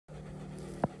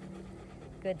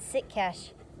Good. Sit,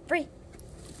 Cash. Free.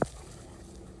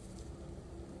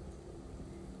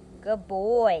 Good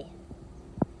boy.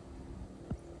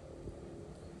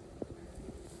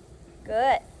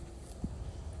 Good.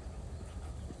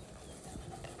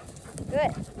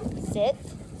 Good. Sit.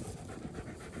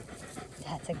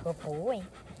 That's a good boy.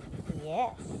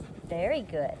 Yes. Very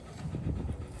good.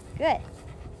 Good.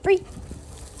 Free.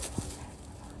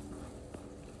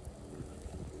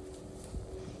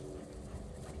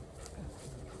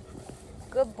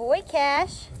 Good boy,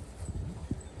 Cash.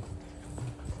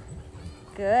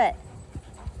 Good.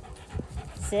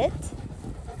 Sit.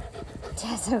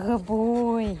 That's a good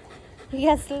boy. You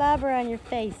got slobber on your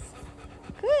face.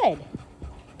 Good.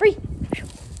 Free.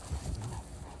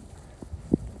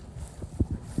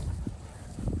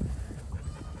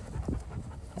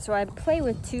 So I play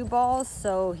with 2 balls,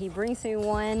 so he brings me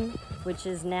one, which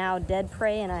is now dead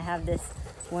prey, and I have this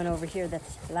one over here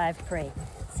that's live prey.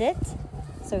 Sit.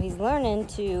 So he's learning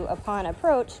to, upon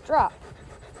approach, drop.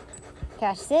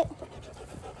 Cash, sit.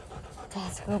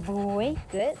 That's a good boy.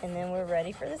 Good, and then we're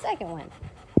ready for the second one.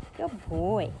 Good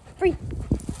boy. Free.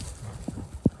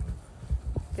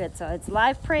 Good, so it's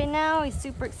live prey now. He's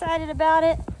super excited about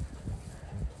it.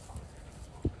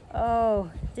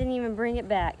 Oh, didn't even bring it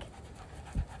back.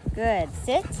 Good,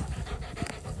 sit.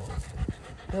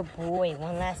 Good boy,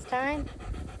 one last time.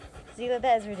 Zila,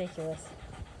 that is ridiculous.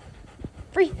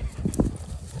 Free.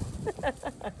 It's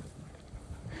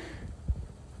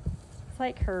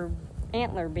like her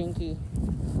antler binky.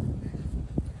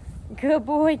 Good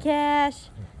boy, Cash.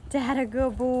 Dad, a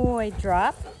good boy.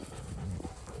 Drop.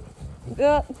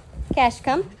 Good. Cash,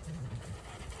 come.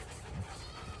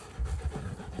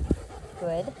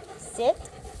 Good. Sit.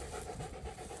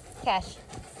 Cash.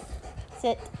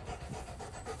 Sit.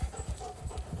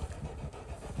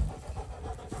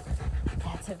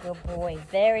 That's a good boy.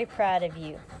 Very proud of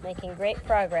you. Making great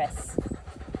progress.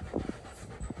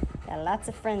 Got lots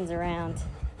of friends around.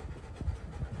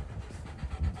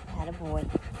 Atta boy.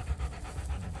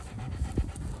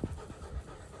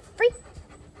 Free.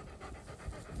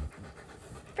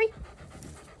 Free.